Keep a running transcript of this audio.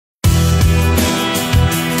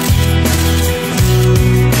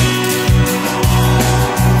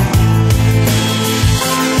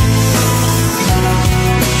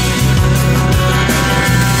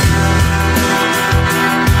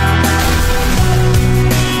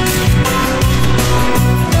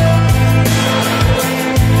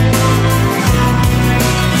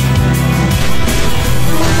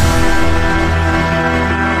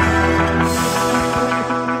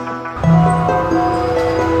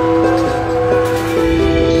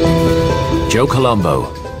Joe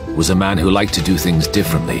Colombo was a man who liked to do things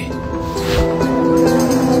differently.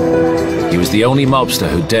 He was the only mobster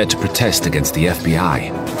who dared to protest against the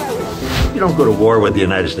FBI. You don't go to war with the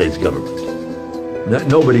United States government.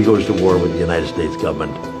 Nobody goes to war with the United States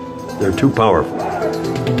government. They're too powerful.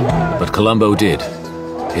 But Colombo did.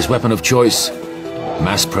 His weapon of choice,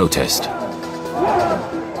 mass protest.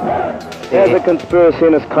 There's a conspiracy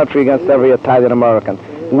in this country against every Italian American.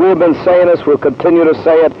 We've been saying this, we'll continue to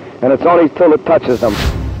say it, and it's only till it touches them.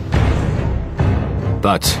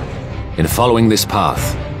 But in following this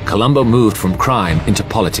path, Colombo moved from crime into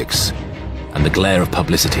politics and the glare of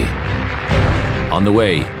publicity. On the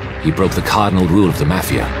way, he broke the cardinal rule of the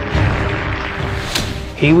Mafia.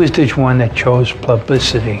 He was the one that chose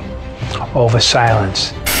publicity over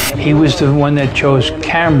silence. He was the one that chose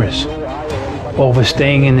cameras over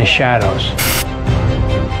staying in the shadows.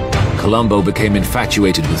 Colombo became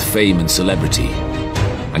infatuated with fame and celebrity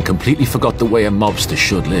and completely forgot the way a mobster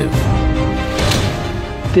should live.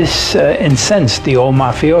 This incensed the old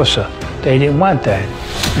mafioso. They didn't want that.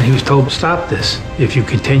 And he was told, stop this. If you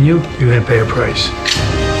continue, you're going to pay a price.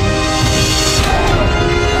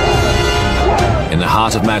 In the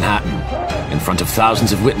heart of Manhattan, in front of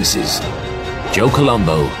thousands of witnesses, Joe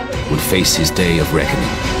Colombo would face his day of reckoning.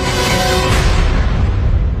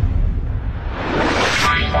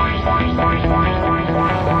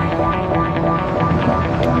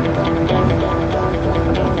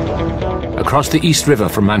 Across the East River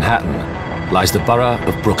from Manhattan lies the borough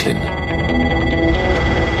of Brooklyn.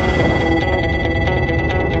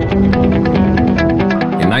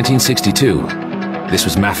 In 1962, this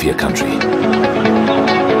was Mafia country.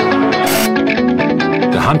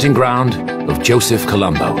 The hunting ground of Joseph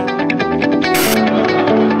Colombo.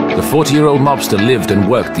 The 40-year-old mobster lived and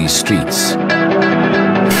worked these streets.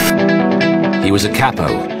 He was a capo,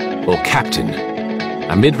 or captain,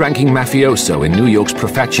 a mid-ranking mafioso in New York's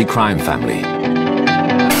Profaci crime family.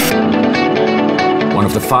 One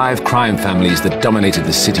of the 5 crime families that dominated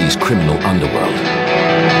the city's criminal underworld.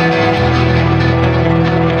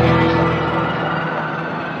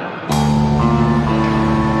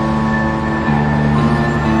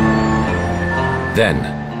 Then,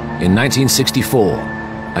 in 1964,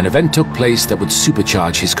 an event took place that would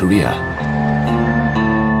supercharge his career.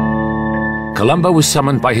 Colombo was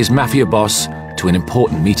summoned by his Mafia boss to an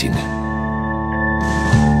important meeting.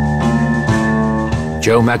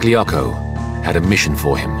 Joe Magliocco had a mission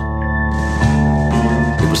for him.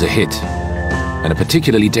 It was a hit, and a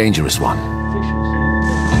particularly dangerous one.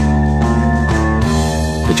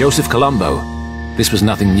 For Joseph Colombo, this was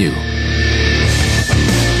nothing new.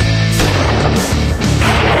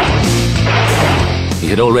 He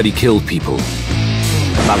had already killed people,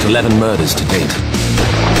 about 11 murders to date.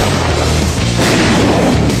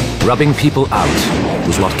 Rubbing people out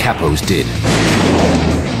was what capos did.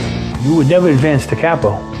 You would never advance to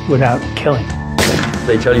capo without killing.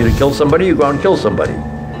 They tell you to kill somebody, you go out and kill somebody.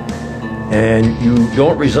 And you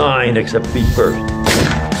don't resign except feet first.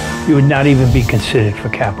 You would not even be considered for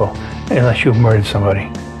capo unless you've murdered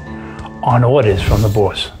somebody on orders from the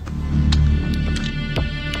boss.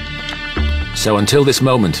 So until this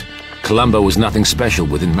moment, Colombo was nothing special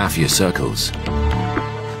within Mafia circles.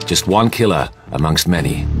 Just one killer amongst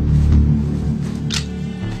many.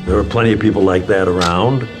 There were plenty of people like that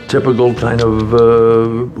around. Typical kind of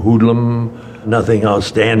hoodlum, nothing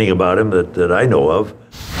outstanding about him that I know of.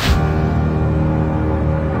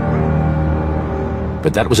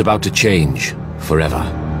 But that was about to change forever.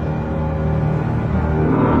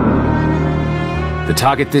 The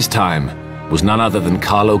target this time was none other than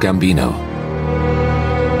Carlo Gambino.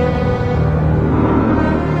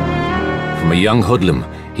 From a young hoodlum,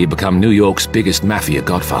 he had become New York's biggest Mafia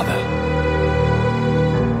godfather.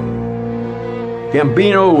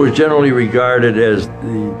 Gambino was generally regarded as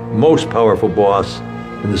the most powerful boss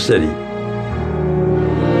in the city.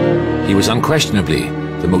 He was unquestionably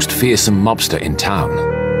the most fearsome mobster in town.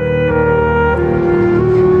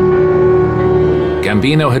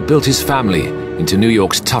 Gambino had built his family into New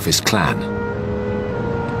York's toughest clan.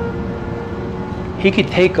 He could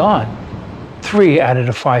take on 3 out of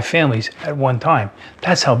the 5 families at one time.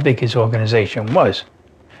 That's how big his organization was.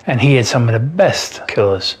 And he had some of the best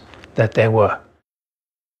killers that there were.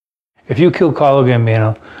 If you killed Carlo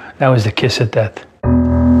Gambino, that was the kiss of death.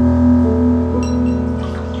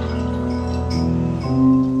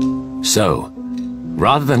 So,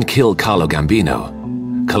 rather than kill Carlo Gambino,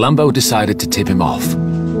 Colombo decided to tip him off.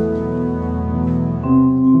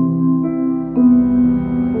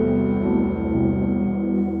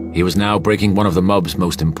 He was now breaking one of the mob's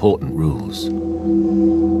most important rules.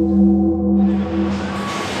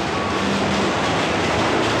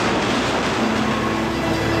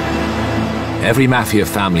 Every mafia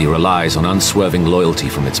family relies on unswerving loyalty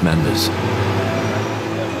from its members.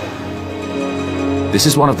 This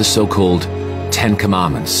is one of the so-called 10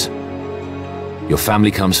 Commandments. Your family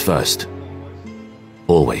comes first.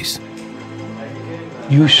 Always.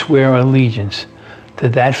 You swear allegiance to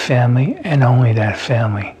that family and only that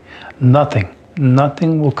family.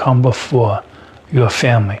 Nothing will come before your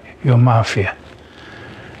family, your mafia.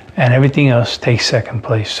 And everything else takes second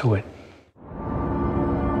place to it.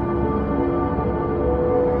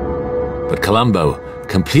 But Colombo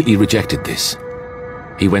completely rejected this.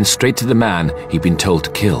 He went straight to the man he'd been told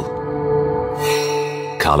to kill.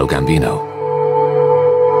 Carlo Gambino.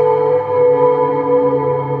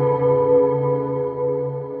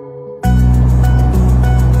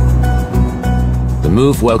 The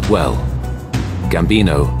move worked well.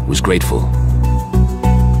 Gambino was grateful.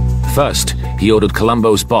 First, he ordered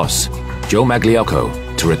Colombo's boss, Joe Magliocco,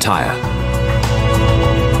 to retire.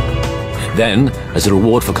 Then, as a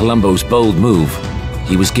reward for Colombo's bold move,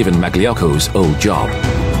 he was given Magliocco's old job.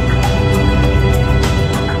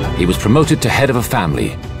 He was promoted to head of a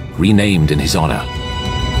family, renamed in his honor.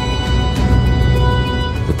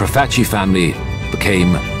 The Profaci family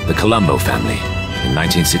became the Colombo family in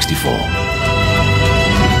 1964.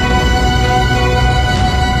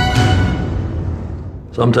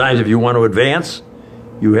 Sometimes if you want to advance,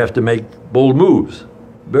 you have to make bold moves.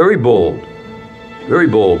 Very bold,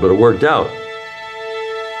 but it worked out.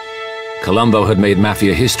 Colombo had made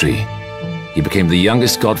mafia history. He became the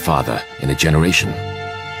youngest godfather in a generation.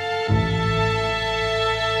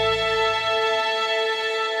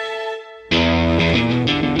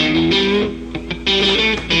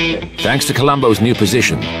 Thanks to Colombo's new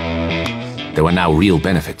position, there were now real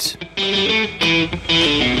benefits.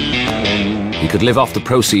 He could live off the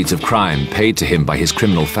proceeds of crime paid to him by his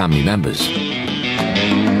criminal family members.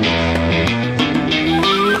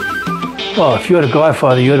 Well, if you're the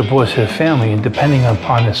godfather, you're the boss of the family, and depending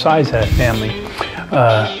upon the size of that family,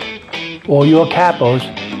 all your capos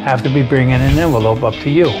have to be bringing an envelope up to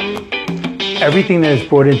you. Everything that is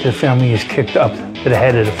brought into the family is kicked up to the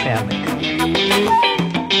head of the family.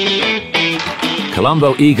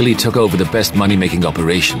 Colombo eagerly took over the best money-making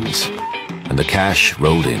operations, and the cash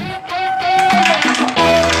rolled in.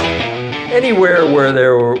 Anywhere where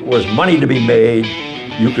there was money to be made,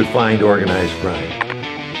 you could find organized crime.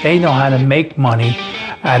 They know how to make money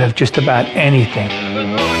out of just about anything.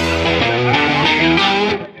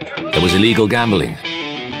 There was illegal gambling.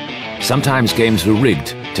 Sometimes games were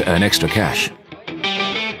rigged to earn extra cash.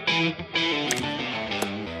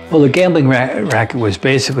 Well, the gambling racket was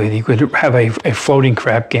basically, you could have a floating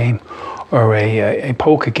crap game or a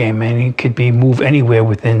poker game, and it could be moved anywhere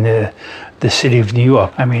within the city of New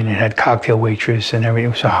York. I mean, it had cocktail waitress and everything.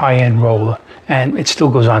 It was a high-end roller, and it still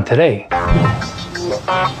goes on today.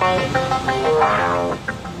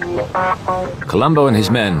 Colombo and his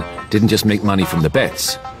men didn't just make money from the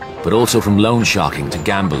bets, but also from loan sharking to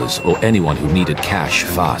gamblers or anyone who needed cash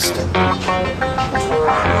fast.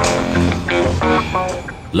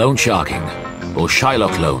 Loan sharking, or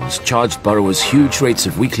Shylock loans, charged borrowers huge rates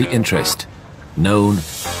of weekly interest, known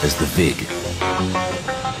as the VIG.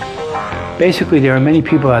 Basically, there are many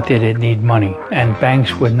people out there that need money, and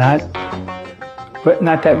banks would not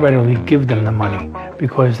that readily give them the money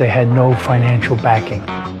because they had no financial backing.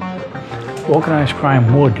 Organized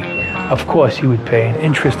crime would. Of course, he would pay an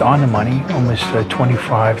interest on the money, almost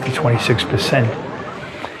 25 to 26%.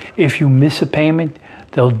 If you miss a payment,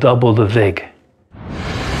 they'll double the VIG.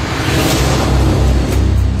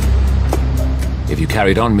 If you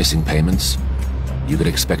carried on missing payments, you could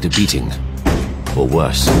expect a beating, or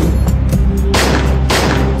worse.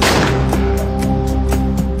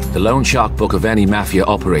 The loan shark book of any mafia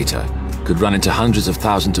operator could run into hundreds of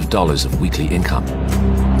thousands of dollars of weekly income.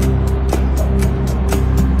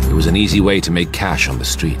 It was an easy way to make cash on the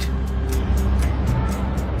street.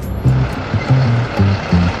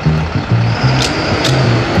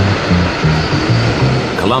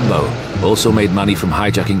 Colombo also made money from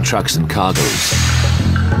hijacking trucks and cargoes.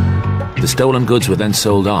 The stolen goods were then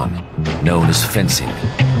sold on, known as fencing.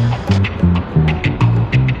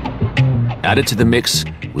 Added to the mix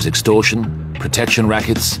was extortion, protection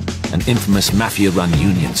rackets, and infamous mafia-run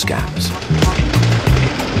union scams.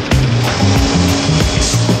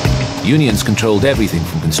 Unions controlled everything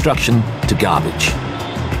from construction to garbage.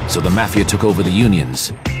 So the mafia took over the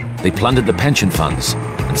unions. They plundered the pension funds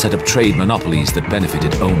and set up trade monopolies that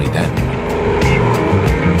benefited only them.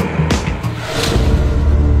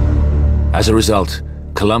 As a result,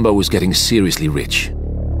 Colombo was getting seriously rich.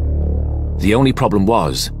 The only problem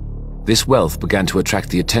was, this wealth began to attract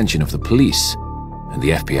the attention of the police and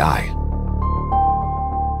the FBI.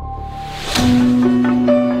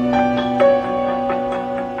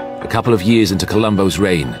 couple of years into Colombo's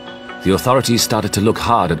reign, the authorities started to look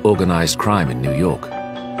hard at organized crime in New York.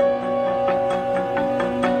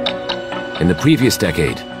 In the previous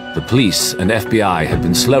decade, the police and FBI had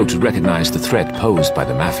been slow to recognize the threat posed by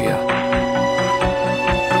the Mafia.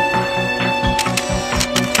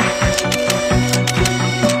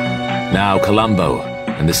 Now Colombo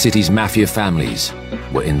and the city's Mafia families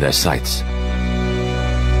were in their sights.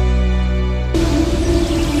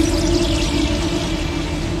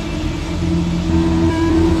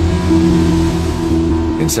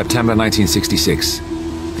 In September 1966,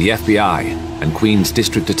 the FBI and Queens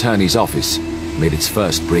District Attorney's Office made its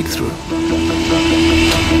first breakthrough.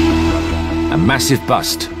 A massive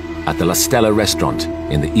bust at the La Stella restaurant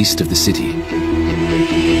in the east of the city.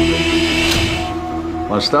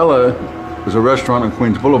 La Stella was a restaurant on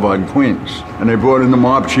Queens Boulevard in Queens, and they brought in the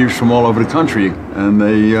mob chiefs from all over the country, and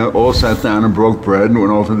they all sat down and broke bread and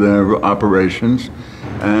went over their operations,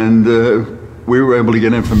 and we were able to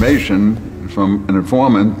get information from an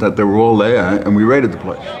informant that they were all there, and we raided the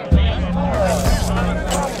place.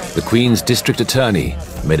 The Queens District Attorney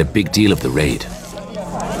made a big deal of the raid.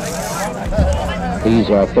 These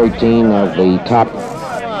are 13 of the top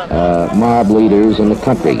mob leaders in the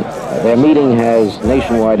country. Their meeting has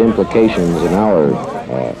nationwide implications in our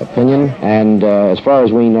opinion, and as far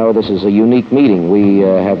as we know, this is a unique meeting. We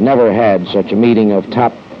have never had such a meeting of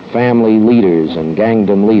top family leaders and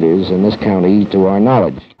gangdom leaders in this county to our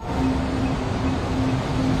knowledge.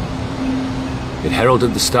 It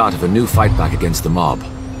heralded the start of a new fight back against the mob,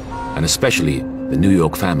 and especially the New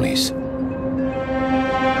York families.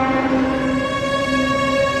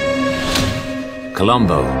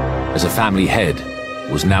 Colombo, as a family head,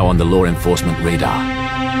 was now on the law enforcement radar.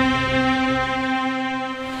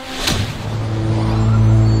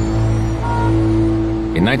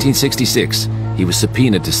 In 1966, he was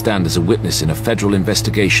subpoenaed to stand as a witness in a federal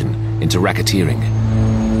investigation into racketeering.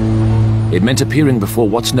 It meant appearing before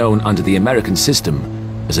what's known under the American system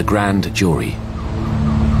as a grand jury.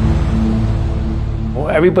 Well,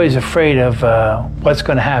 everybody's afraid of what's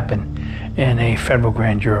going to happen in a federal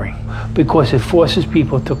grand jury because it forces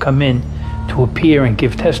people to come in to appear and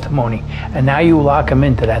give testimony, and now you lock them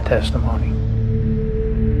into that testimony.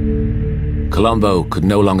 Colombo could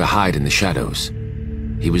no longer hide in the shadows.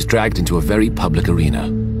 He was dragged into a very public arena.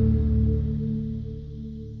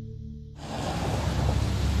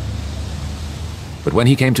 But when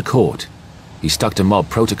he came to court, he stuck to mob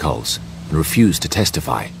protocols and refused to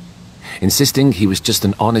testify, insisting he was just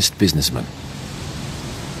an honest businessman.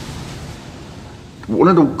 One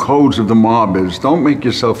of the codes of the mob is don't make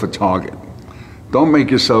yourself a target. Don't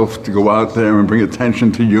make yourself to go out there and bring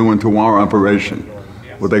attention to you and to our operation.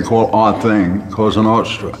 What they call our thing, Cosa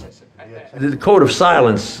Nostra. The code of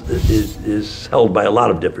silence is held by a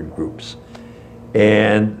lot of different groups.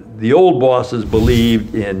 And the old bosses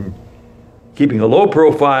believed in keeping a low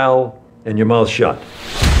profile and your mouth shut.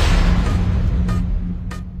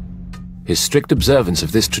 His strict observance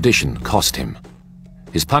of this tradition cost him.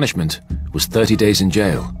 His punishment was 30 days in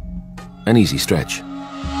jail, an easy stretch.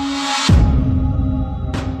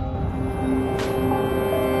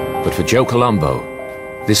 But for Joe Colombo,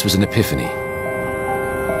 this was an epiphany.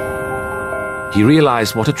 He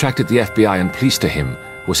realized what attracted the FBI and police to him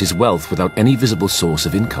was his wealth without any visible source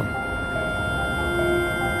of income.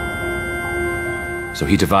 So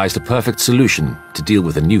he devised a perfect solution to deal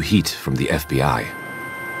with the new heat from the FBI.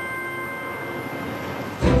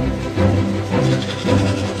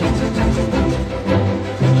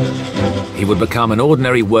 He would become an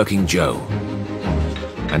ordinary working Joe,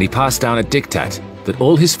 and he passed down a diktat that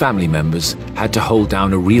all his family members had to hold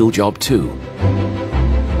down a real job too,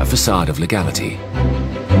 a facade of legality.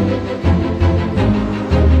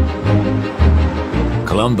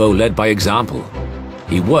 Colombo led by example.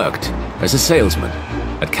 He worked as a salesman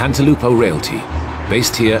at Cantalupo Realty,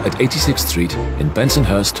 based here at 86th Street in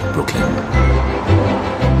Bensonhurst, Brooklyn.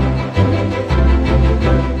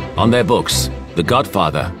 On their books, the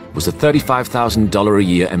Godfather was a $35,000 a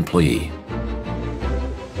year employee.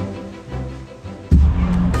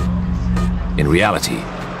 In reality,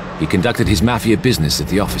 he conducted his mafia business at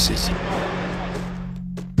the offices.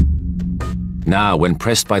 Now, when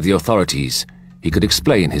pressed by the authorities, he could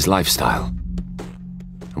explain his lifestyle.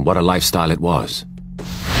 And what a lifestyle it was.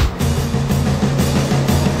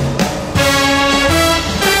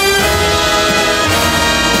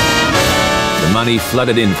 The money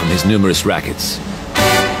flooded in from his numerous rackets.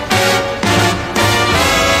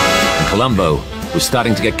 And Colombo was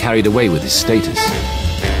starting to get carried away with his status.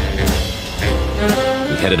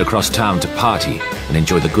 He headed across town to party and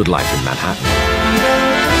enjoy the good life in Manhattan.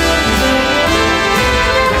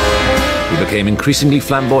 He became increasingly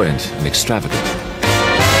flamboyant and extravagant.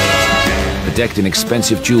 Bedecked in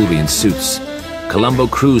expensive jewelry and suits, Colombo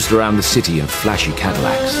cruised around the city in flashy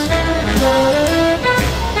Cadillacs.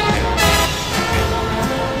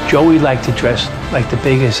 Joey liked to dress like the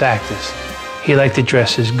biggest actors. He liked to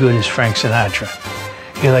dress as good as Frank Sinatra.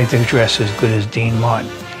 He liked to dress as good as Dean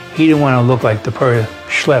Martin. He didn't want to look like the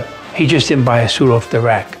schlep. He just didn't buy a suit off the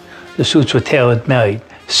rack. The suits were tailor-made,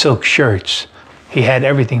 silk shirts. He had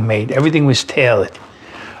everything made. Everything was tailored.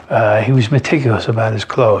 He was meticulous about his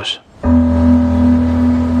clothes.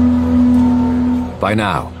 By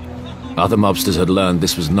now, other mobsters had learned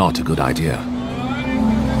this was not a good idea.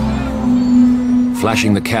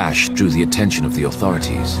 Flashing the cash drew the attention of the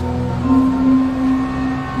authorities.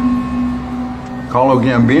 Carlo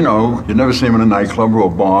Gambino, you'd never see him in a nightclub or a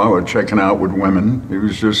bar or checking out with women. He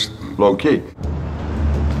was just low-key.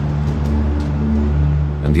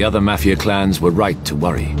 And the other mafia clans were right to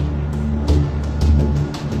worry.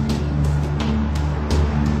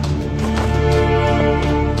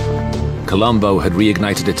 Colombo had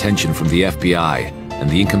reignited attention from the FBI and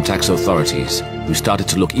the income tax authorities, who started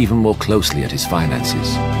to look even more closely at his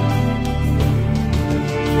finances.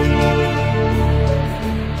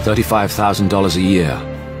 $35,000 a year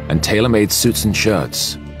and tailor-made suits and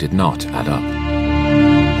shirts did not add up.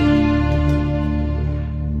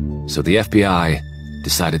 So the FBI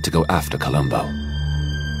decided to go after Colombo.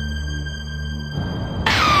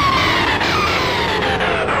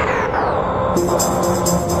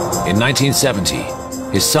 In 1970,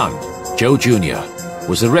 his son, Joe Jr.,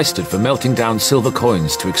 was arrested for melting down silver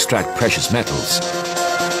coins to extract precious metals.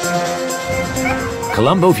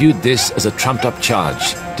 Colombo viewed this as a trumped-up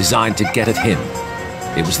charge designed to get at him.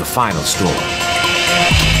 It was the final straw.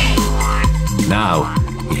 Now,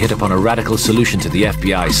 he hit upon a radical solution to the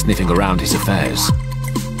FBI sniffing around his affairs: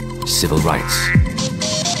 civil rights.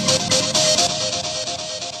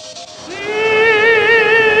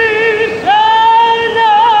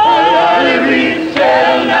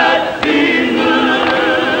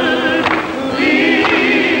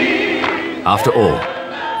 After all,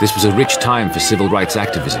 this was a rich time for civil rights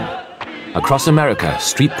activism. Across America,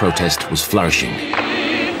 street protest was flourishing.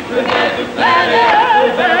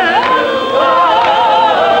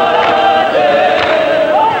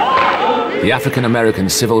 The African-American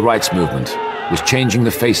civil rights movement was changing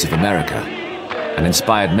the face of America and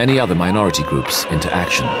inspired many other minority groups into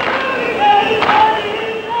action.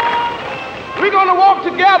 We're going to walk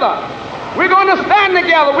together. We're going to stand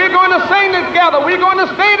together. We're going to sing together. We're going to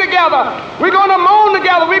stay together. We're going to moan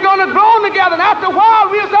together. We're going to groan together. And after a while,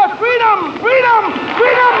 we'll say, freedom, freedom,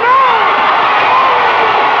 freedom now!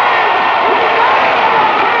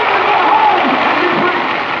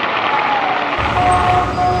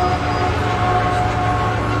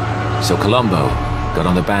 So Colombo got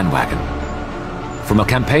on the bandwagon. From a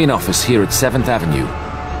campaign office here at 7th Avenue,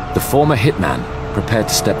 the former hitman prepared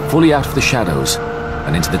to step fully out of the shadows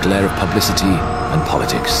and into the glare of publicity and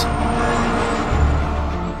politics.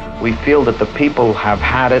 We feel that the people have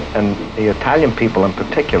had it, and the Italian people in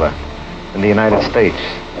particular, in the United States,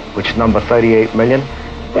 which number 38 million,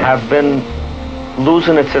 have been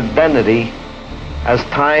losing its identity as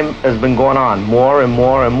time has been going on, more and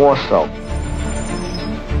more and more so.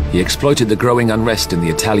 He exploited the growing unrest in the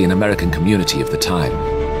Italian-American community of the time.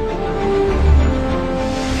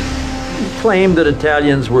 He claimed that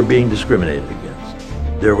Italians were being discriminated against.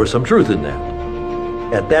 There was some truth in that.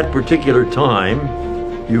 At that particular time,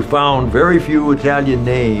 you found very few Italian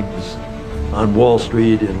names on Wall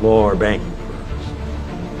Street in law or banking firms.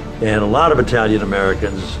 And a lot of Italian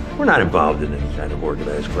Americans were not involved in any kind of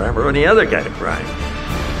organized crime or any other kind of crime.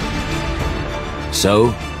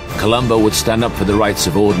 So, Colombo would stand up for the rights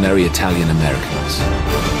of ordinary Italian Americans.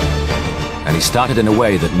 And he started in a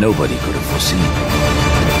way that nobody could have foreseen.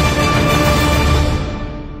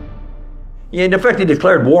 In effect, he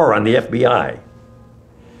declared war on the FBI.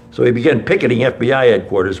 So he began picketing FBI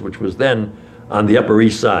headquarters, which was then on the Upper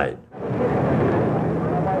East Side.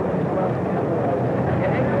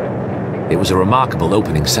 It was a remarkable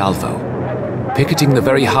opening salvo, picketing the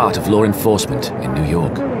very heart of law enforcement in New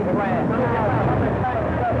York.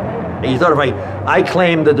 He thought, if I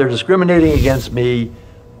claim that they're discriminating against me,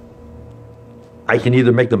 I can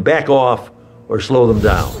either make them back off or slow them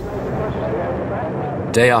down.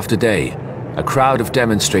 Day after day, a crowd of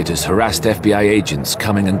demonstrators harassed FBI agents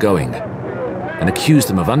coming and going, and accused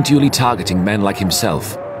them of unduly targeting men like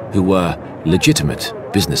himself, who were legitimate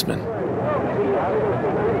businessmen.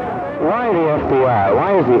 Why the FBI?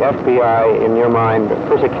 Why is the FBI, in your mind,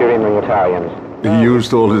 persecuting the Italians? He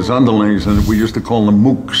used all his underlings, and we used to call them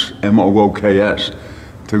mooks, M-O-O-K-S,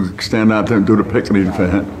 to stand out there and do the picketing for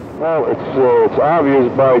him. Well, it's obvious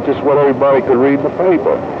by just what everybody could read in the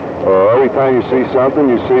paper. Every time you see something,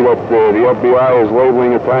 you see that the FBI is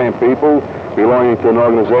labeling Italian people belonging to an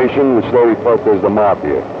organization which they refer to as the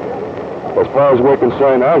Mafia. As far as we're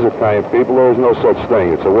concerned as Italian people, there is no such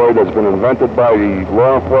thing. It's a word that's been invented by the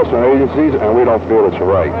law enforcement agencies, and we don't feel it's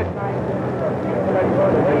right.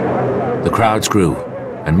 The crowds grew,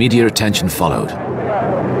 and media attention followed.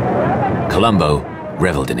 Colombo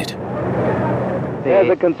reveled in it. There's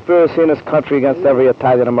a conspiracy in this country against every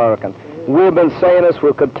Italian American. We've been saying this,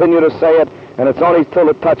 we'll continue to say it, and it's only till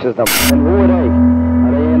it touches them. And who are they?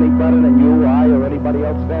 Are they any better than you, I, or anybody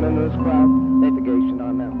else standing in this crowd? Litigation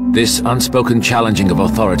on them. This unspoken challenging of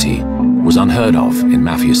authority was unheard of in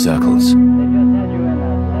Mafia circles.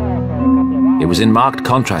 It was in marked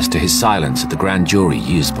contrast to his silence at the grand jury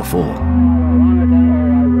years before.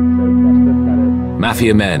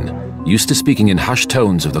 Mafia men, used to speaking in hushed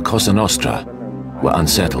tones of the Cosa Nostra, were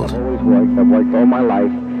unsettled. I've worked all my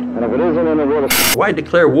life, and if it isn't in a... Why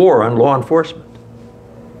declare war on law enforcement?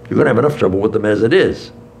 You're going to have enough trouble with them as it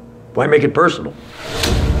is. Why make it personal?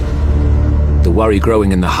 The worry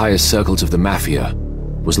growing in the highest circles of the Mafia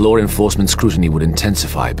was law enforcement scrutiny would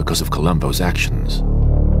intensify because of Colombo's actions.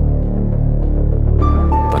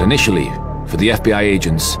 But initially, for the FBI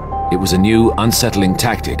agents, it was a new, unsettling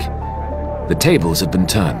tactic. The tables had been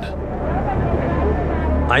turned.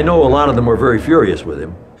 I know a lot of them were very furious with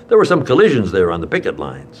him. There were some collisions there on the picket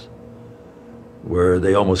lines, where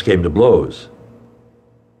they almost came to blows.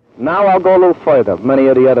 Now I'll go a little further. Many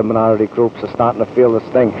of the other minority groups are starting to feel this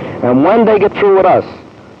thing. And when they get through with us,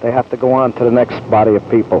 they have to go on to the next body of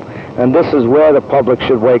people. And this is where the public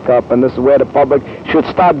should wake up, and this is where the public should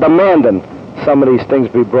start demanding some of these things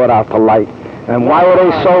be brought out to light. And why are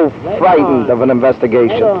they so frightened of an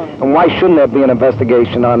investigation? And why shouldn't there be an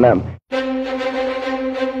investigation on them?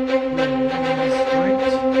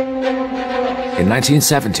 In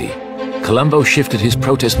 1970, Colombo shifted his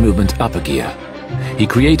protest movement up a gear. He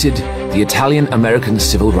created the Italian American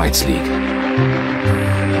Civil Rights League.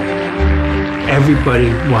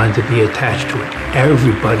 Everybody wanted to be attached to it.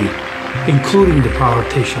 Everybody, including the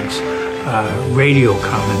politicians, radio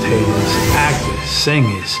commentators, actors,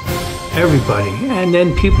 singers, everybody. And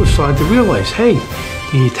then people started to realize, hey,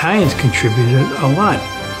 the Italians contributed a lot,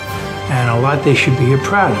 and a lot they should be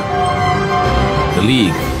proud of. The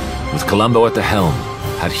League, with Colombo at the helm,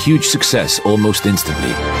 had huge success almost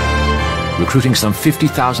instantly, recruiting some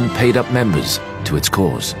 50,000 paid-up members to its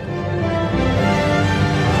cause.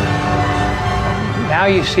 Now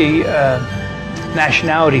you see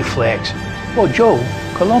nationality flags. Well, Joe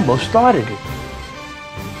Colombo started it.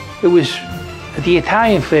 It was the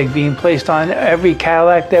Italian flag being placed on every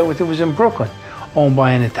Cadillac that was in Brooklyn, owned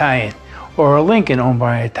by an Italian, or a Lincoln owned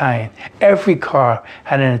by an Italian. Every car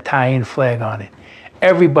had an Italian flag on it.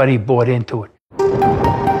 Everybody bought into it.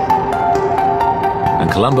 And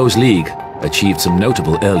Colombo's League achieved some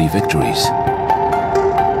notable early victories.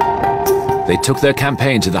 They took their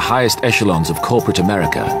campaign to the highest echelons of corporate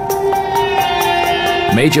America.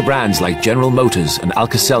 Major brands like General Motors and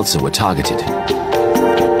Alka-Seltzer were targeted.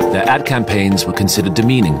 Their ad campaigns were considered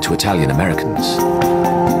demeaning to Italian Americans.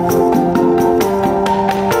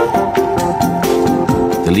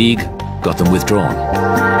 The League got them withdrawn.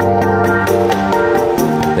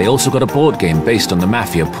 They also got a board game based on the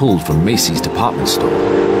Mafia pulled from Macy's department store.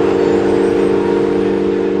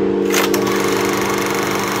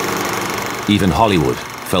 Even Hollywood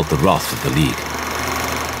felt the wrath of the League.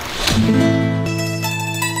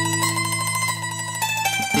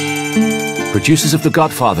 Producers of the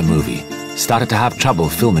Godfather movie started to have trouble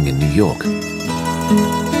filming in New York.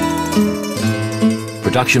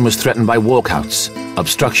 Production was threatened by walkouts,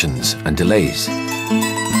 obstructions, and delays.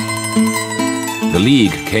 The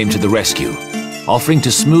League came to the rescue, offering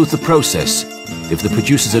to smooth the process if the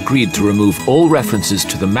producers agreed to remove all references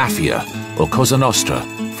to the Mafia or Cosa Nostra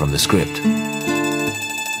from the script.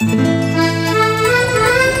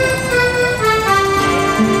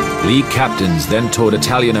 League captains then toured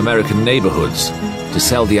Italian-American neighborhoods to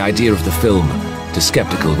sell the idea of the film to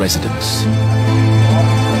skeptical residents.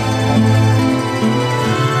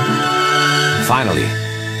 Finally,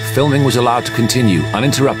 filming was allowed to continue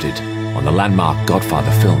uninterrupted on the landmark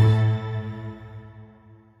Godfather film.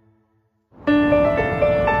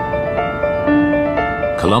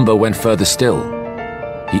 Colombo went further still.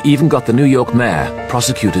 He even got the New York mayor,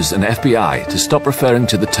 prosecutors, and FBI to stop referring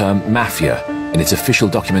to the term mafia in its official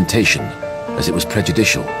documentation, as it was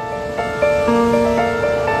prejudicial.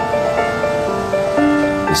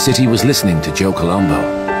 The city was listening to Joe Colombo,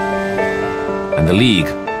 and the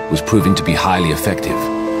League was proving to be highly effective.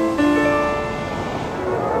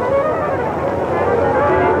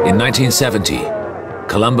 In In 1970,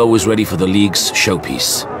 Colombo was ready for the League's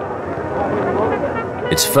showpiece.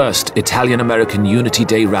 Its first Italian-American Unity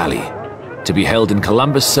Day rally, to be held in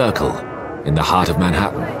Columbus Circle in the heart of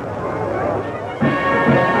Manhattan.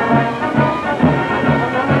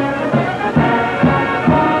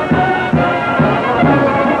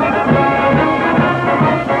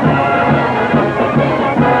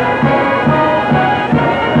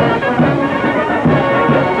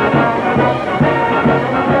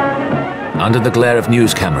 Under the glare of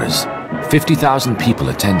news cameras, 50,000 people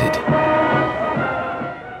attended.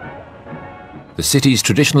 The city's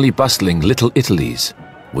traditionally bustling Little Italies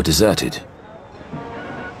were deserted.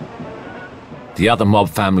 The other mob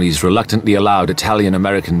families reluctantly allowed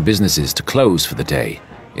Italian-American businesses to close for the day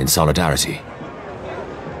in solidarity.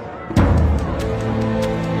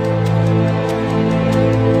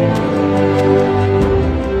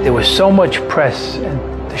 There was so much press, and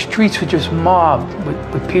the streets were just mobbed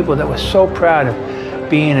with people that were so proud of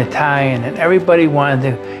being Italian, and everybody wanted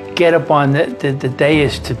to get up on the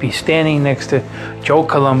dais to be standing next to Joe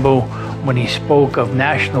Colombo when he spoke of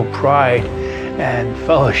national pride and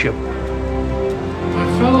fellowship. My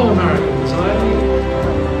fellow Americans,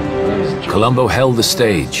 Colombo held the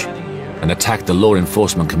stage and attacked the law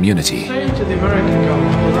enforcement community.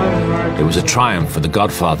 It was a triumph for the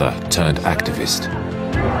Godfather turned activist.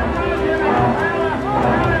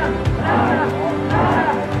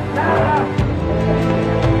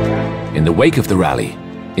 In the wake of the rally,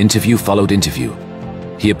 interview followed interview.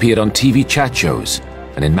 He appeared on TV chat shows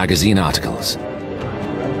and in magazine articles.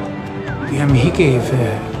 I mean, he gave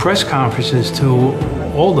press conferences to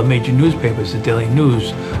all the major newspapers, the Daily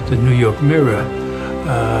News, the New York Mirror,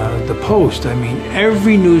 the Post. I mean,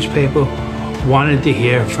 every newspaper wanted to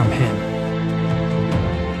hear from him.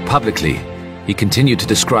 Publicly, he continued to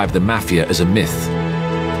describe the Mafia as a myth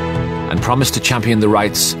and promised to champion the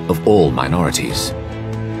rights of all minorities.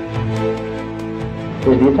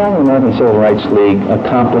 Is the Italian-American Civil Rights League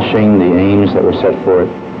accomplishing the aims that were set for it?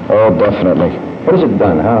 Oh, definitely. What has it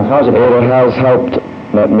done? How's it? It has helped,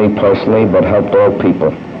 not me personally, but helped all people.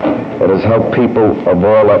 It has helped people of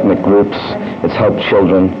all ethnic groups. It's helped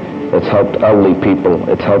children. It's helped elderly people.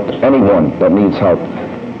 It's helped anyone that needs help.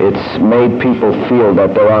 It's made people feel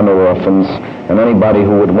that there are no orphans, and anybody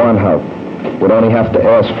who would want help would only have to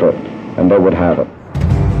ask for it, and they would have it.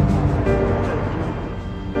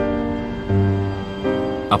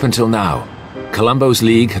 Up until now, Colombo's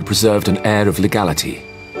League had preserved an air of legality.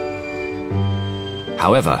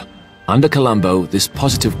 However, under Colombo, this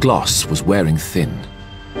positive gloss was wearing thin.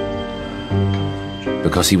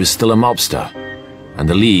 Because he was still a mobster, and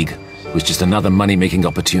the League was just another money-making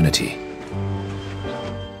opportunity.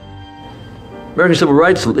 American Civil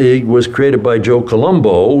Rights League was created by Joe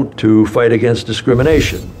Colombo to fight against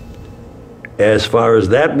discrimination. As far as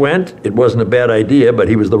that went, it wasn't a bad idea, but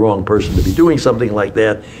he was the wrong person to be doing something like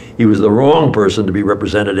that. He was the wrong person to be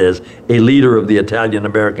represented as a leader of the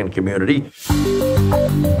Italian-American community.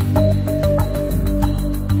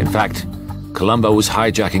 In fact, Colombo was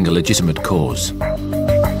hijacking a legitimate cause.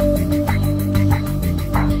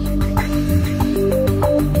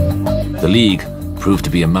 The League proved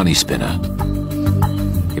to be a money spinner.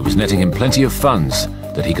 It was netting him plenty of funds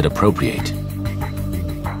that he could appropriate.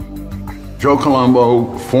 Joe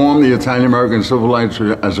Colombo formed the Italian-American Civil Rights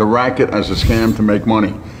as a racket, as a scam to make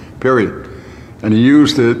money, period. And he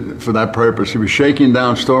used it for that purpose. He was shaking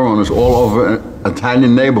down store owners all over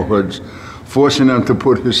Italian neighborhoods, forcing them to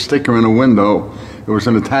put his sticker in a window. It was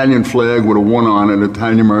an Italian flag with a 1 on it,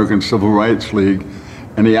 Italian-American Civil Rights League,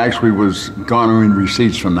 and he actually was garnering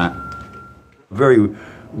receipts from that. A very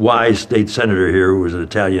wise state senator here, who was an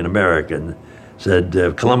Italian-American, said,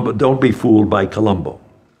 Colombo, don't be fooled by Colombo.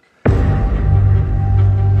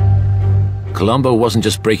 Colombo wasn't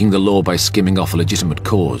just breaking the law by skimming off a legitimate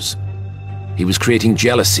cause. He was creating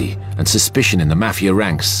jealousy and suspicion in the Mafia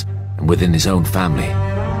ranks and within his own family.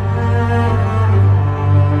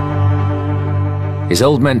 His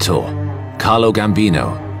old mentor, Carlo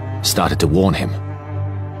Gambino, started to warn him.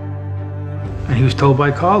 And he was told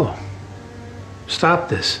by Carlo, stop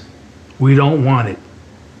this. We don't want it.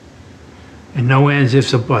 And no ands,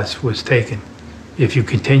 ifs, or buts was taken. If you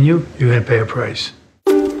continue, you're going to pay a price.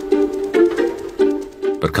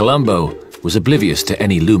 But Colombo was oblivious to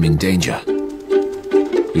any looming danger.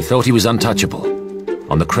 He thought he was untouchable,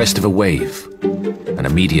 on the crest of a wave, and a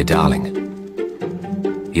media darling.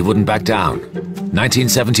 He wouldn't back down.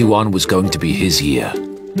 1971 was going to be his year.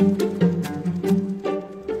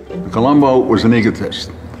 Colombo was an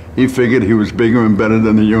egotist. He figured he was bigger and better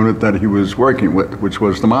than the unit that he was working with, which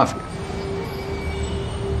was the Mafia.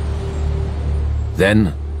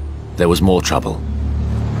 Then, there was more trouble.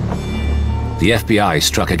 the FBI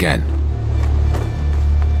struck again.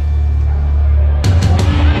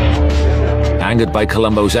 Angered by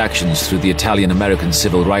Colombo's actions through the Italian-American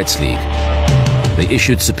Civil Rights League, they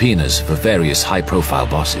issued subpoenas for various high-profile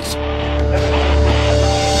bosses.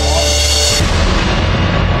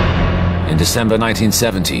 In December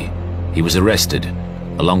 1970, he was arrested,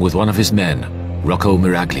 along with one of his men, Rocco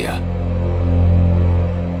Miraglia.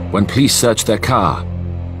 When police searched their car,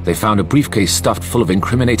 they found a briefcase stuffed full of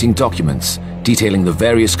incriminating documents detailing the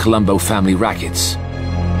various Colombo family rackets.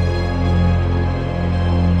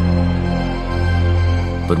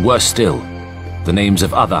 But worse still, the names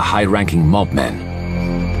of other high-ranking mob men.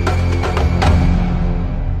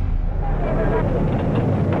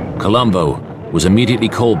 Colombo was immediately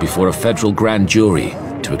called before a federal grand jury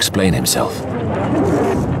to explain himself.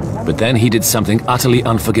 But then he did something utterly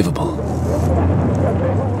unforgivable.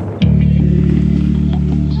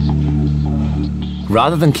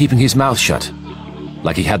 Rather than keeping his mouth shut,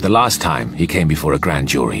 like he had the last time he came before a grand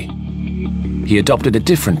jury, he adopted a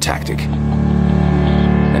different tactic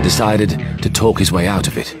and decided to talk his way out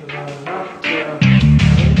of it.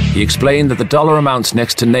 He explained that the dollar amounts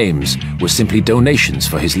next to names were simply donations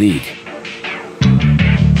for his league.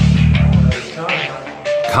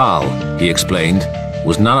 Carl, he explained,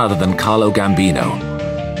 was none other than Carlo Gambino,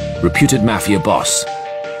 reputed mafia boss.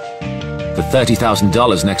 The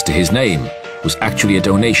 $30,000 next to his name was actually a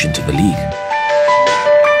donation to the league.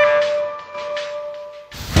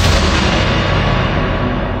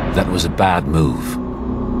 That was a bad move.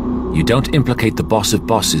 You don't implicate the boss of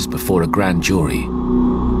bosses before a grand jury,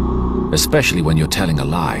 especially when you're telling a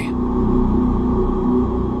lie.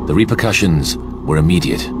 The repercussions were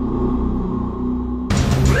immediate.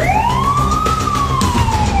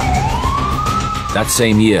 That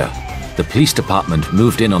same year, the police department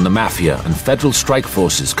moved in on the mafia and federal strike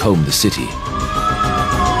forces combed the city.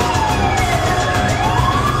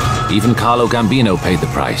 Even Carlo Gambino paid the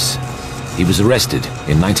price. He was arrested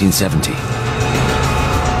in 1970.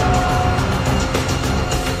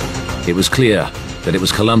 It was clear that it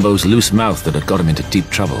was Colombo's loose mouth that had got him into deep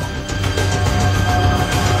trouble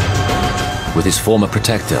with his former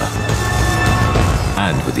protector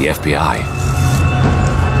and with the FBI.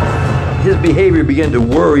 His behavior began to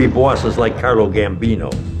worry bosses like Carlo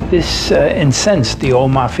Gambino. This incensed the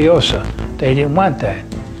old mafioso. They didn't want that.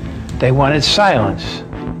 They wanted silence.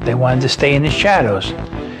 They wanted to stay in the shadows.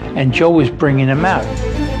 And Joe was bringing them out.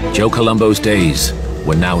 Joe Colombo's days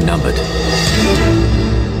were now numbered.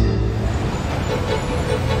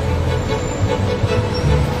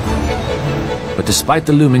 But despite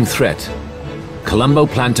the looming threat, Colombo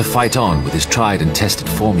planned to fight on with his tried and tested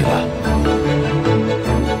formula.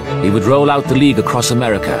 He would roll out the league across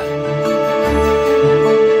America.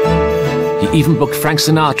 He even booked Frank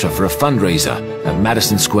Sinatra for a fundraiser at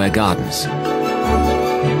Madison Square Gardens.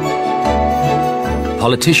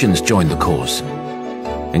 Politicians joined the cause,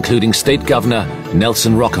 including State Governor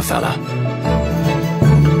Nelson Rockefeller.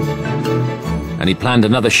 And he planned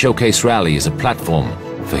another showcase rally as a platform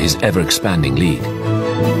for his ever-expanding league.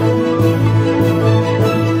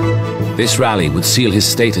 This rally would seal his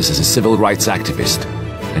status as a civil rights activist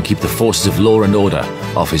and keep the forces of law and order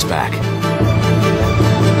off his back.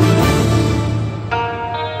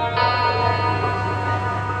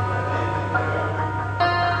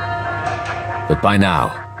 But by now,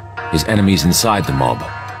 his enemies inside the mob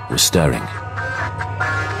were stirring.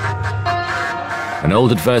 An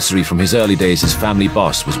old adversary from his early days as family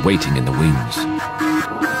boss was waiting in the wings.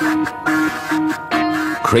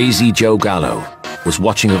 Crazy Joe Gallo was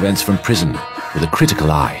watching events from prison with a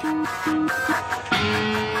critical eye.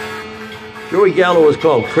 Joey Gallo was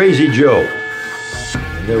called Crazy Joe.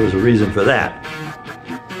 And there was a reason for that,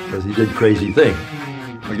 because he did crazy things.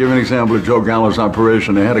 I'll give you an example of Joe Gallo's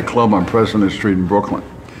operation. They had a club on President Street in Brooklyn.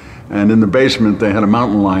 And in the basement, they had a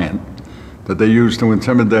mountain lion that they used to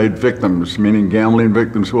intimidate victims, meaning gambling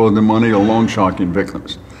victims who owed them money or loan sharking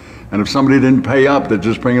victims. And if somebody didn't pay up, they'd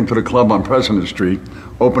just bring him to the club on President Street,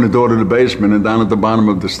 open the door to the basement, and down at the bottom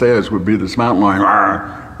of the stairs would be this mountain lion,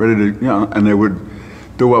 ready to, you know, and they would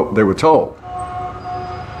do what they were told.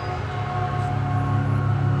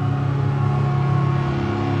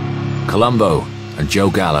 Colombo and Joe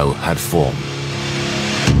Gallo had formed.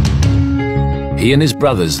 He and his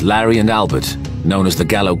brothers, Larry and Albert, known as the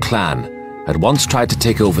Gallo clan, had once tried to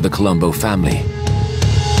take over the Colombo family.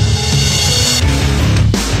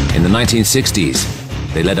 In the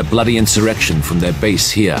 1960s, they led a bloody insurrection from their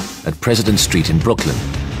base here at President Street in Brooklyn,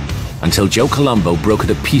 until Joe Colombo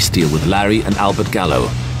brokered a peace deal with Larry and Albert Gallo,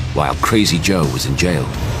 while Crazy Joe was in jail.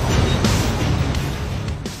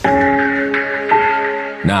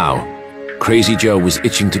 Now, Crazy Joe was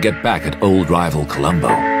itching to get back at old rival Colombo.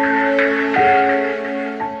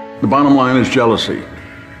 The bottom line is jealousy.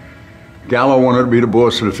 Gallo wanted to be the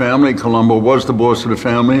boss of the family, Colombo was the boss of the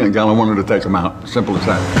family, and Gallo wanted to take him out. Simple as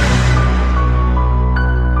that.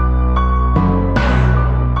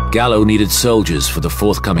 Gallo needed soldiers for the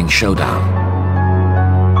forthcoming showdown.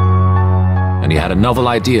 And he had a novel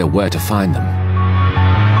idea where to find them.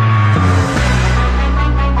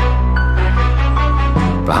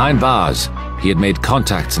 Behind bars, he had made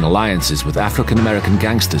contacts and alliances with African-American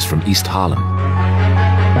gangsters from East Harlem.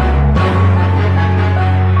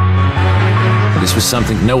 This was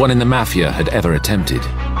something no one in the Mafia had ever attempted.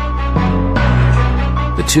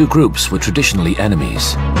 The two groups were traditionally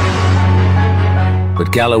enemies.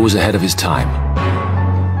 But Gallo was ahead of his time.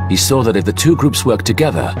 He saw that if the two groups worked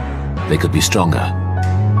together, they could be stronger.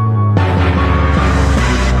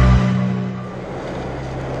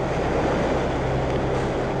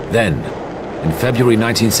 Then, in February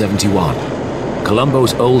 1971,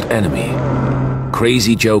 Colombo's old enemy,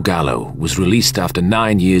 Crazy Joe Gallo, was released after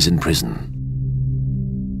 9 years in prison.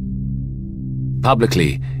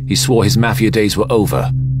 Publicly, he swore his Mafia days were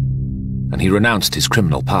over, and he renounced his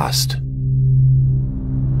criminal past.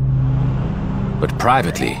 But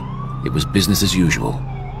privately, it was business as usual.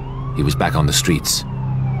 He was back on the streets.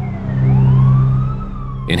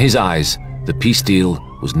 In his eyes, the peace deal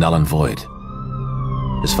was null and void.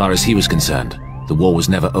 As far as he was concerned, the war was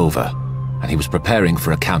never over, and he was preparing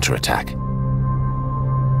for a counterattack.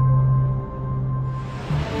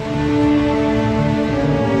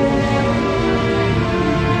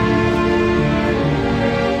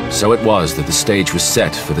 So it was that the stage was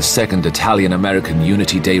set for the second Italian-American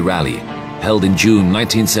Unity Day rally, held in June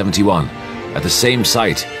 1971, at the same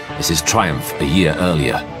site as his triumph a year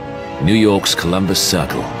earlier, New York's Columbus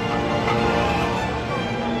Circle.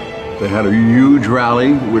 They had a huge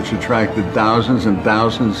rally which attracted thousands and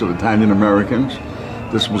thousands of Italian Americans.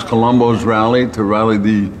 This was Colombo's rally to rally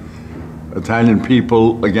the Italian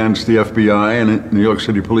people against the FBI and the New York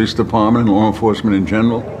City Police Department and law enforcement in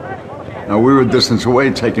general. Now, we were a distance away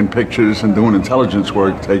taking pictures and doing intelligence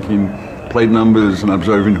work, taking plate numbers and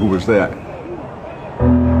observing who was there.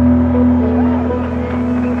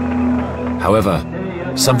 However,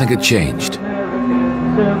 something had changed.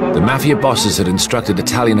 The Mafia bosses had instructed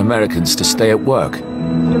Italian Americans to stay at work.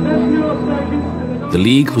 The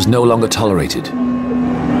League was no longer tolerated.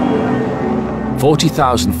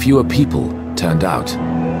 40,000 fewer people turned out.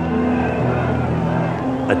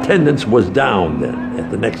 Attendance was down then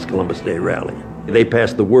at the next Columbus Day rally. They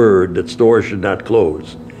passed the word that stores should not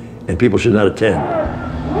close and people should not attend.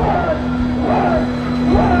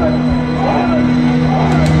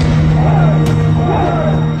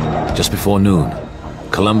 Just before noon,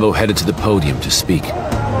 Colombo headed to the podium to speak.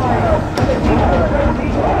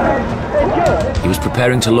 He was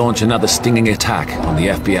preparing to launch another stinging attack on the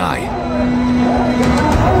FBI.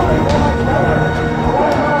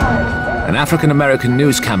 An African-American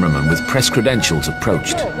news cameraman with press credentials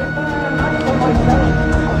approached.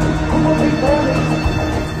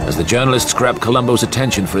 As the journalists grabbed Colombo's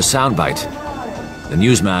attention for a soundbite, the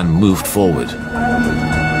newsman moved forward.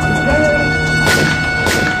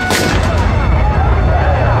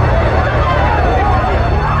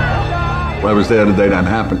 I was there the day that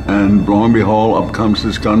happened, and lo and behold, up comes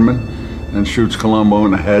this gunman and shoots Colombo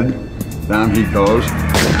in the head. Down he goes.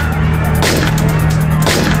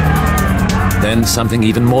 Then something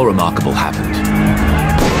even more remarkable happened.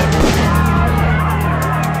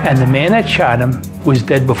 And the man that shot him was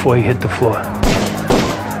dead before he hit the floor.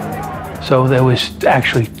 So there was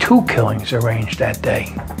actually two killings arranged that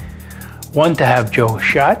day. One to have Joe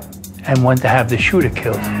shot, and one to have the shooter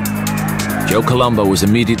killed. Joe Colombo was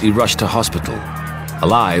immediately rushed to hospital,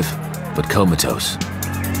 alive but comatose.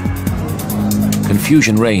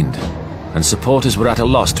 Confusion reigned, and supporters were at a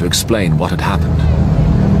loss to explain what had happened.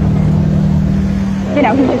 You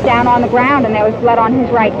know, he was down on the ground and there was blood on his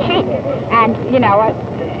right cheek. And,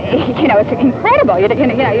 it's incredible. You don't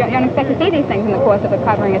expect to see these things in the course of a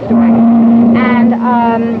covering a story. And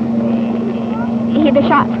the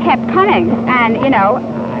shots kept coming. And,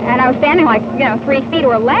 and I was standing like, 3 feet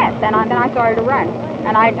or less. And then I started to run.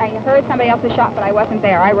 And I heard somebody else's shot, but I wasn't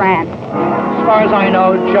there. I ran. As far as I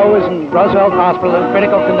know, Joe is in Roosevelt Hospital in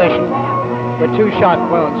critical condition with 2 shot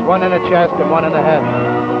wounds, one in the chest and one in the head.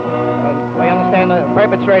 We understand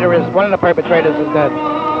one of the perpetrators is dead.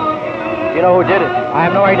 You know who did it? I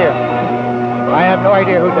have no idea. I have no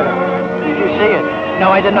idea who did it. Did you see it? No,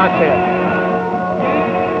 I did not see it.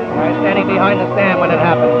 I was standing behind the stand when it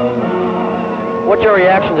happened. What's your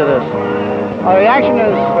reaction to this? Our reaction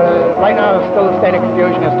is, right now, is still a state of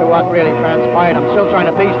confusion as to what really transpired. I'm still trying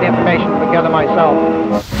to piece the information together myself.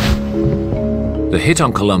 The hit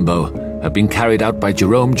on Colombo had been carried out by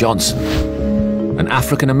Jerome Johnson, an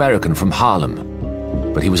African-American from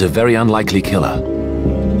Harlem, but he was a very unlikely killer.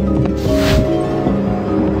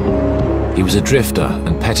 He was a drifter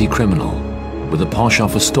and petty criminal, with a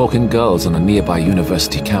penchant for stalking girls on a nearby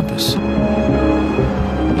university campus.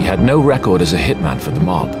 He had no record as a hitman for the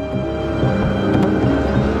mob.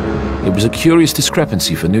 It was a curious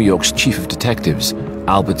discrepancy for New York's chief of detectives,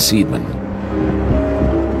 Albert Seidman.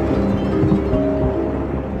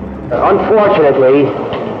 Unfortunately,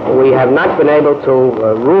 we have not been able to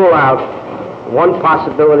rule out one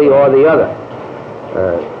possibility or the other.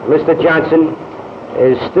 Mr. Johnson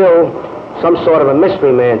is still some sort of a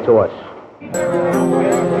mystery man to us.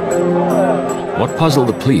 What puzzled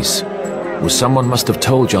the police was someone must have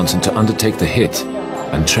told Johnson to undertake the hit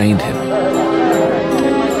and trained him.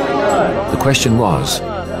 The question was,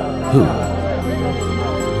 who?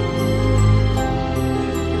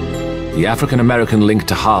 The African-American link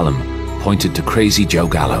to Harlem pointed to Crazy Joe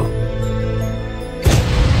Gallo.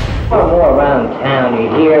 More and more around town, you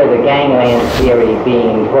hear the gangland theory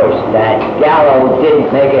being pushed that Gallo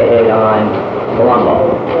didn't make a hit on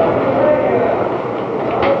Colombo.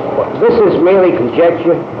 This is merely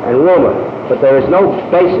conjecture and rumor, but there is no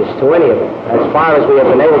basis to any of it, as far as we have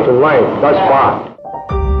been able to learn thus far.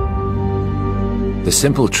 The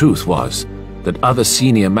simple truth was that other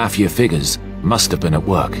senior mafia figures must have been at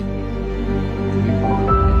work.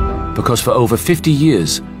 Because for over 50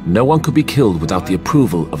 years, no one could be killed without the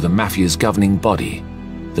approval of the mafia's governing body,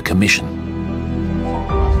 the commission.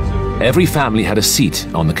 Every family had a seat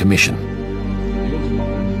on the commission.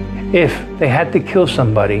 If they had to kill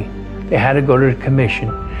somebody, they had to go to the commission,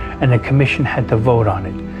 and the commission had to vote on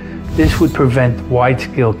it. This would prevent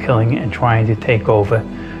wide-scale killing and trying to take over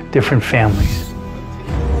different families.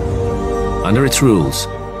 Under its rules,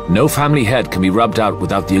 no family head can be rubbed out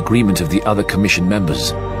without the agreement of the other commission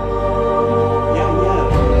members.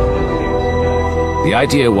 The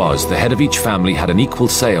idea was the head of each family had an equal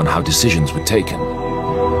say on how decisions were taken.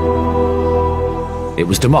 It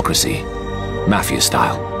was democracy, mafia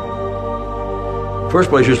style. First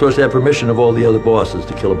place, you're supposed to have permission of all the other bosses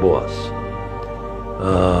to kill a boss.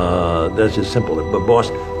 That's just simple. But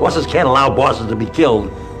bosses can't allow bosses to be killed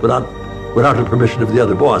without the permission of the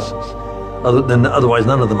other bosses. Otherwise,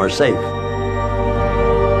 none of them are safe.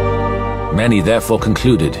 Many therefore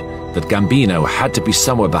concluded that Gambino had to be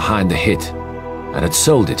somewhere behind the hit and had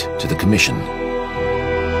sold it to the commission.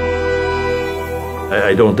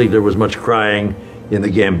 I don't think there was much crying in the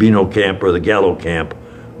Gambino camp or the Gallo camp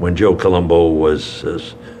when Joe Colombo was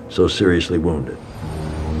so seriously wounded.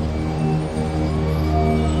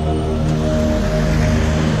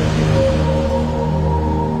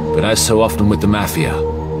 But as so often with the Mafia,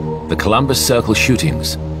 the Columbus Circle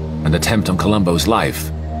shootings and attempt on Colombo's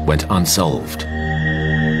life went unsolved.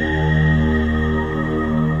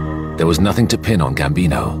 There was nothing to pin on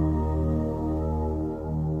Gambino.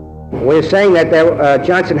 We're saying that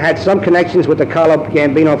Johnson had some connections with the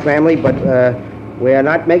Gambino family, but we are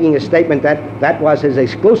not making a statement that that was his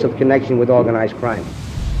exclusive connection with organized crime.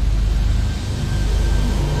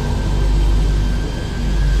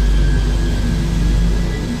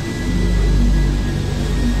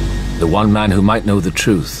 The one man who might know the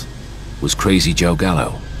truth was Crazy Joe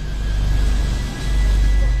Gallo.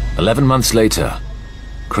 11 months later,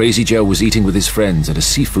 Crazy Joe was eating with his friends at a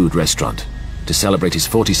seafood restaurant to celebrate his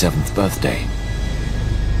 47th birthday.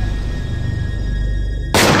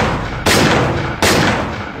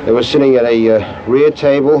 They were sitting at a rear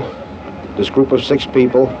table, this group of 6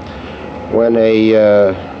 people, when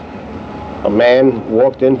a man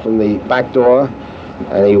walked in from the back door,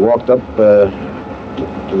 and he walked up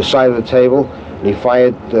to the side of the table, and he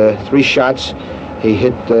fired 3 shots. He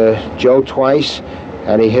hit Joe twice,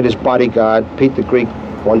 and he hit his bodyguard, Pete the Greek,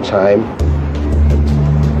 1 time.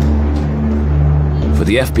 For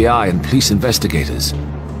the FBI and police investigators,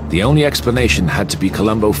 the only explanation had to be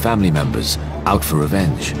Colombo family members out for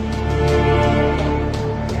revenge.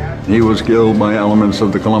 He was killed by elements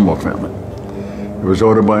of the Colombo family. It was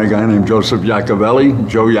ordered by a guy named Joseph Iacovelli,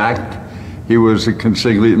 Joe Yack. He was the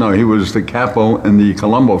consiglio, no, he was the capo in the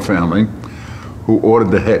Colombo family who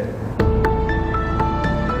ordered the hit.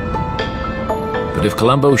 But if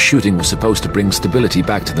Colombo's shooting was supposed to bring stability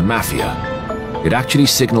back to the Mafia, it actually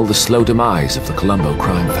signaled the slow demise of the Colombo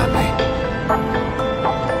crime family.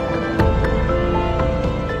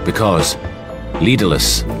 Because,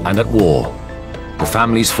 leaderless and at war, the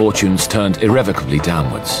family's fortunes turned irrevocably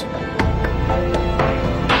downwards.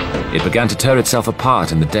 It began to tear itself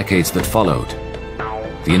apart in the decades that followed.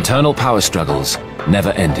 The internal power struggles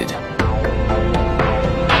never ended.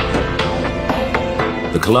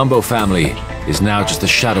 The Colombo family is now just a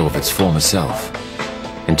shadow of its former self.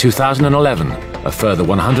 In 2011, a further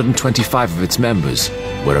 125 of its members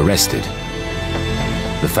were arrested.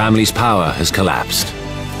 The family's power has collapsed.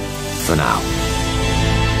 For now.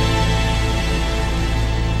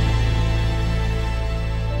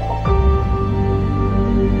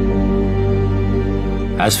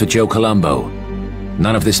 As for Joe Colombo,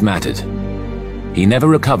 none of this mattered. He never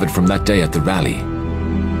recovered from that day at the rally.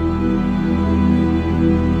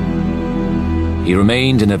 He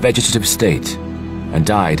remained in a vegetative state and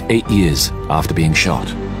died 8 years after being shot.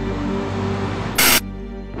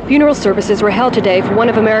 Funeral services were held today for one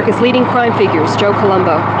of America's leading crime figures, Joe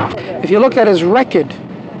Colombo. If you look at his record,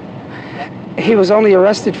 he was only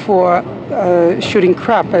arrested for shooting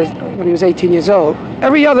crap when he was 18 years old.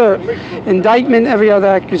 Every other indictment, every other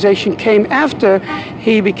accusation came after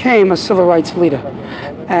he became a civil rights leader.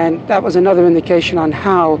 And that was another indication on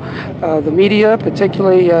how the media,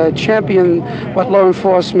 particularly, champion what law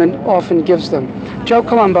enforcement often gives them. Joe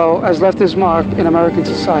Colombo has left his mark in American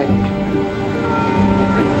society.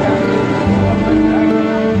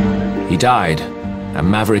 He died a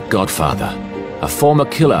maverick godfather, a former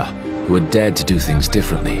killer who had dared to do things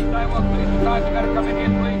differently.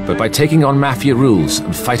 But by taking on mafia rules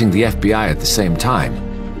and fighting the FBI at the same time,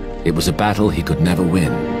 it was a battle he could never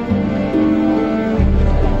win.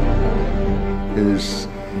 His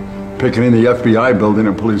picking in the FBI building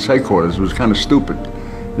and police headquarters was kind of stupid.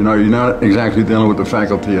 You know, you're not exactly dealing with the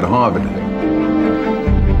faculty at Harvard.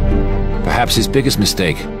 Perhaps his biggest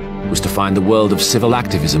mistake was to find the world of civil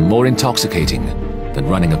activism more intoxicating than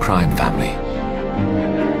running a crime family.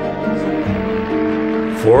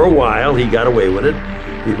 For a while, he got away with it.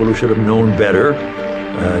 People who should have known better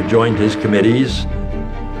joined his committees.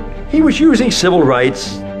 He was using civil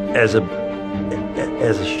rights as a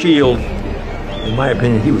shield. In my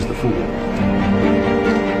opinion, he was the fool.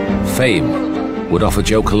 Fame would offer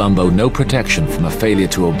Joe Colombo no protection from a failure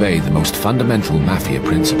to obey the most fundamental mafia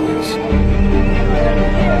principles.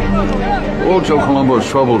 All Joe Colombo's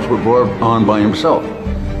troubles were brought on by himself.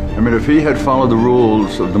 I mean, if he had followed the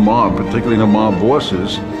rules of the mob, particularly the mob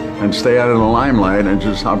bosses, and stay out of the limelight and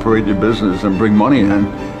just operate your business and bring money in,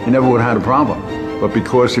 he never would have had a problem. But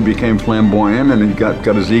because he became flamboyant and he got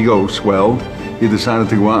his ego swelled, he decided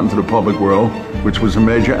to go out into the public world, which was a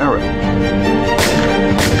major error.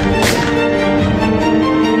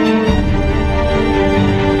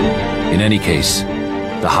 In any case,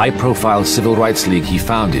 the high-profile civil rights league he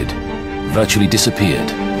founded virtually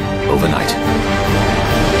disappeared overnight.